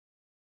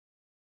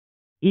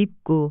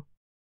입구,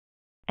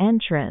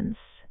 entrance,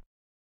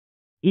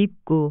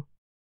 입구,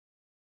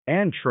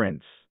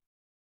 entrance,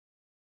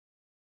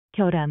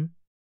 결함,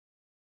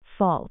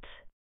 fault,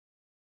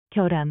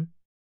 결함,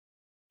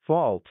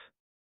 fault,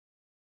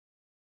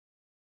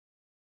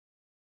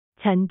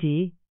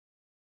 잔디,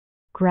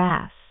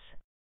 grass,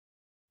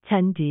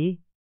 잔디,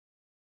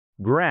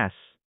 grass,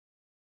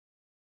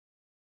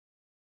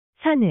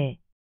 사내,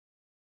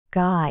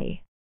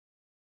 guy,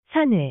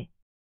 사내,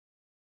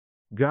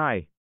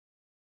 guy,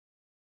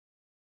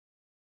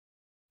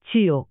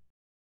 지옥,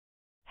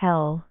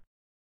 hell,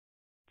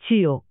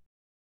 지옥,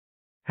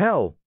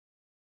 hell,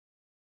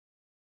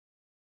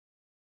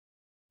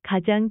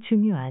 가장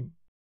중요한,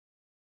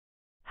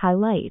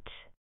 highlight,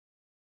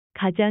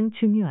 가장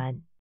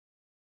중요한,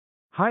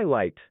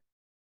 highlight,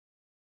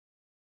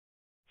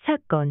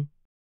 사건,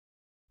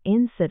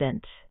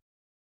 incident,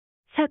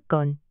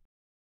 사건,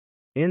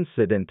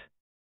 incident,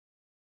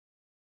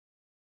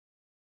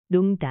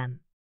 농담,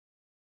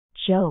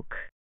 joke,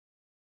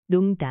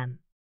 농담,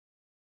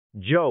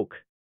 joke,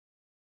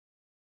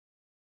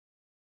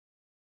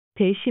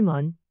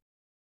 배심원,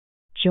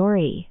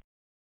 jury,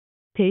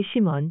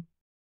 배심원,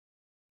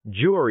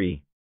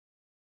 jury,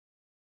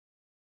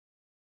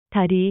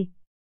 다리,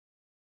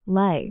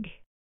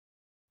 leg,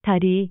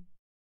 다리,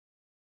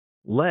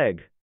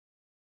 leg,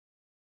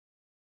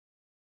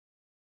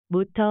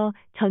 모터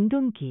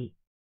전동기,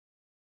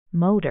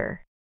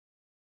 motor,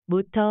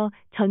 모터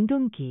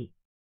전동기,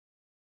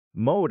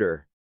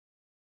 motor,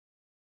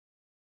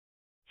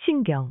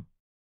 신경,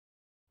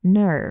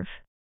 nerve,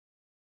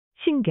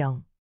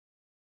 신경,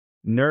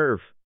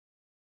 nerve,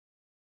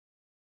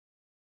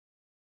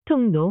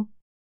 통로,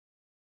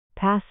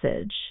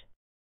 passage,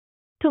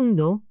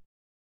 통로,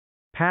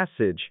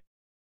 passage,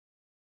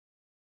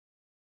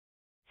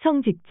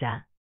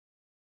 성직자,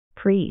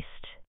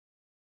 priest,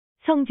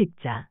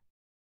 성직자,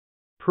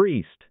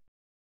 priest,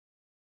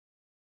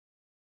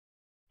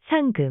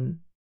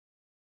 상금,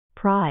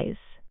 prize,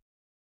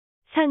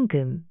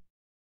 상금,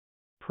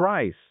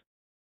 price,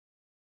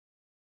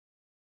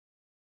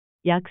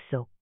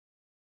 약속,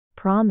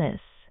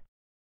 promise,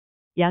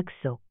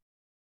 약속,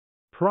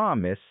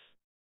 promise,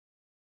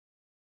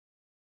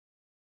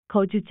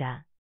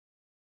 거주자,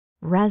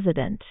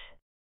 resident,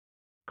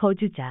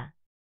 거주자,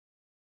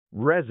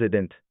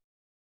 resident,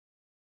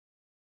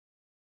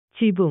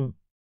 지붕,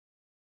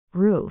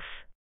 roof,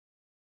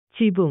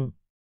 지붕,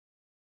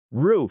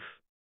 roof,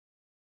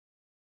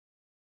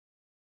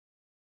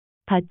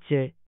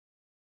 밧줄,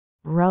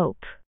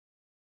 rope,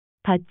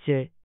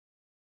 밧줄,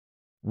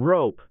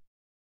 rope,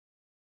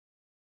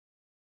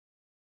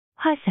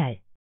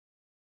 화살,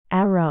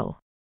 arrow,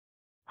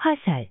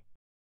 화살,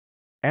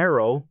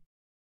 arrow,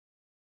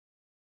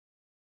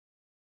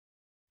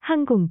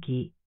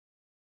 항공기,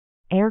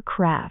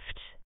 aircraft,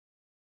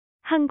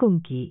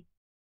 항공기,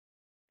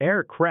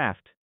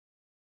 aircraft,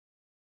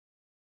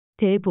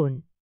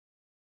 대본,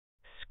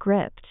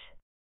 script,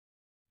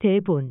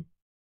 대본,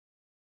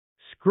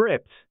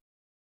 script,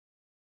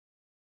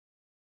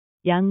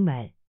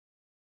 양말,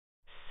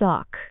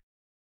 sock,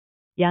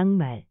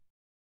 양말,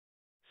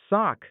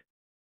 sock,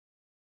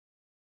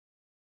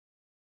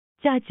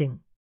 짜증,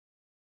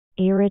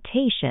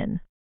 irritation,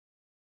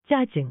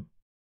 짜증,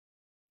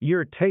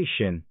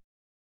 irritation,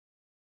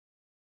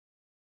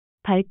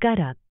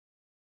 발가락,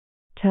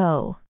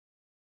 toe,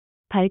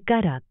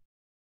 발가락,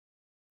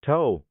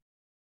 toe,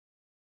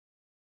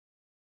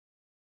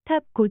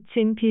 탑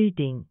고층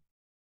빌딩,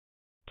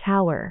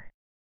 tower,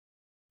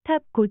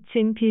 탑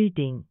고층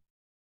빌딩,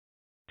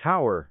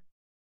 tower,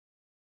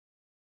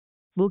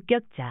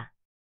 목격자,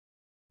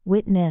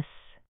 witness,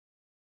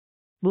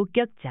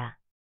 목격자,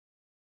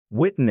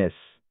 witness,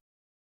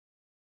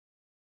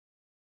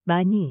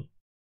 많이,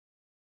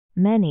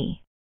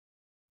 many,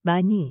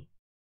 많이,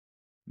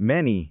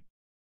 many,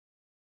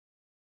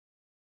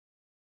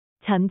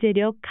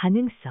 잠재력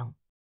가능성,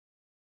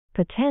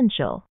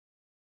 potential,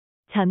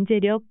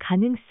 잠재력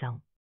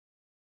가능성,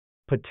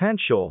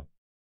 potential,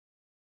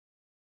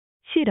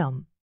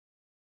 실험,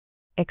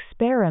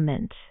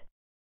 experiment,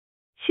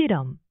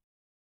 실험,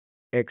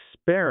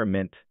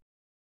 experiment,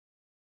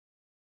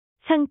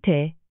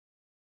 상태,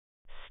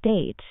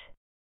 state,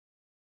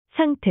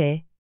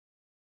 상태,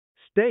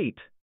 state,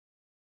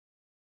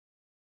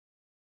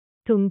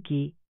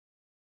 동기,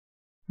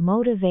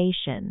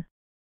 motivation,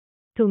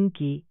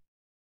 동기,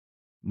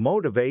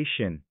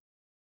 motivation,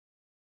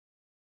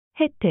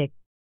 혜택,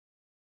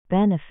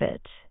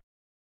 benefit,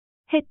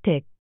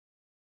 혜택,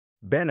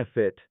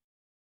 benefit,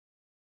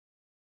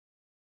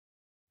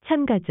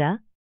 참가자,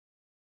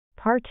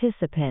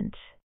 participant,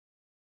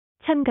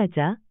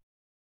 참가자,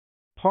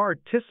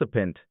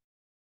 participant,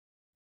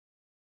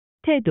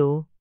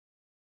 태도,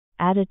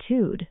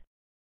 attitude,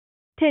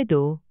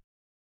 태도,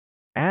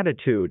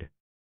 attitude,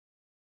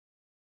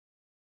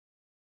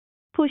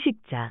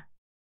 포식자,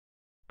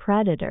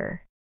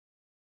 predator,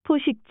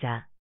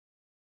 포식자,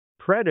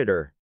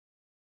 predator,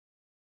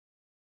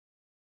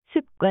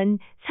 습관,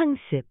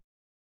 상습,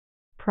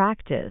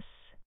 practice,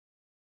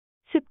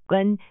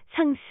 습관,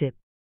 상습,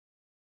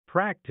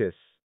 practice,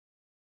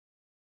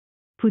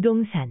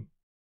 부동산.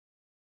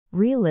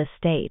 real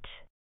estate.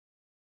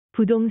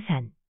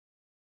 부동산.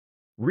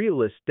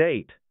 real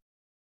estate,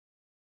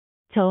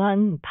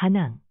 저항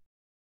반항.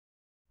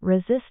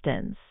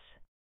 resistance.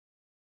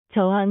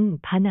 저항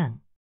반항.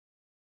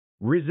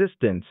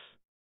 resistance,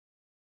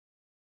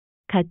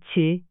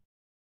 가치.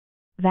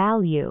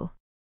 value.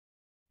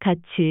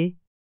 가치.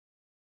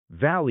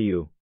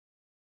 value,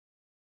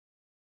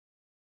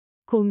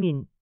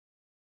 고민.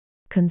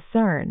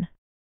 concern.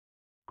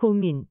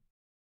 고민.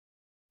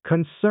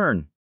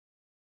 concern,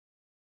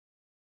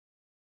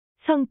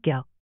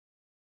 성격.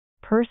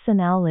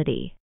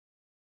 personality.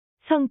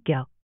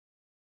 성격.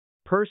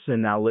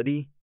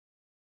 personality,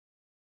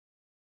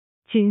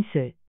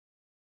 진술.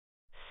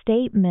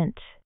 statement.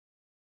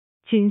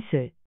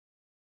 진술.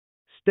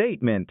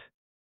 statement,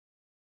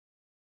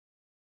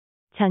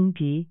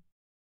 장비.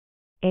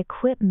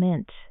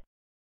 equipment.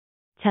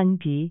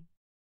 장비.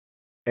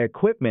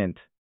 equipment,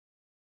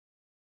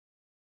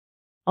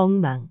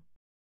 엉망.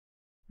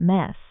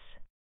 mess.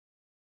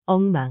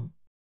 엉망.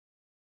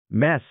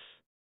 mess,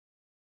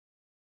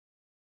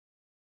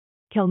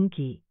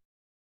 경기.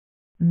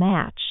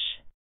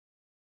 match.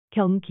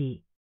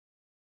 경기.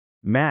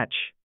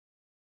 match,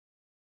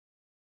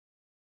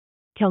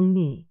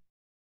 격리.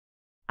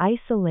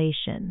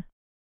 isolation.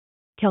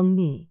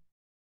 격리.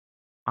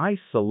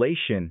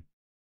 isolation,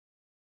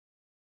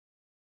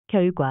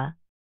 결과.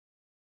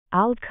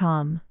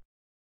 outcome.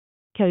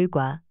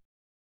 결과.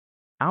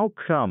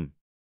 outcome,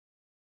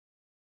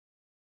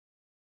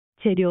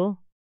 재료.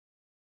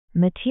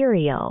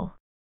 material.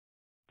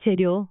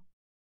 재료.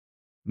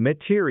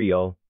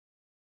 material,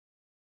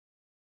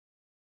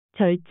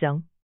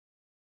 절정.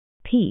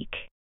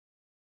 peak.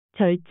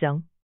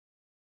 절정.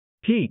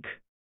 peak,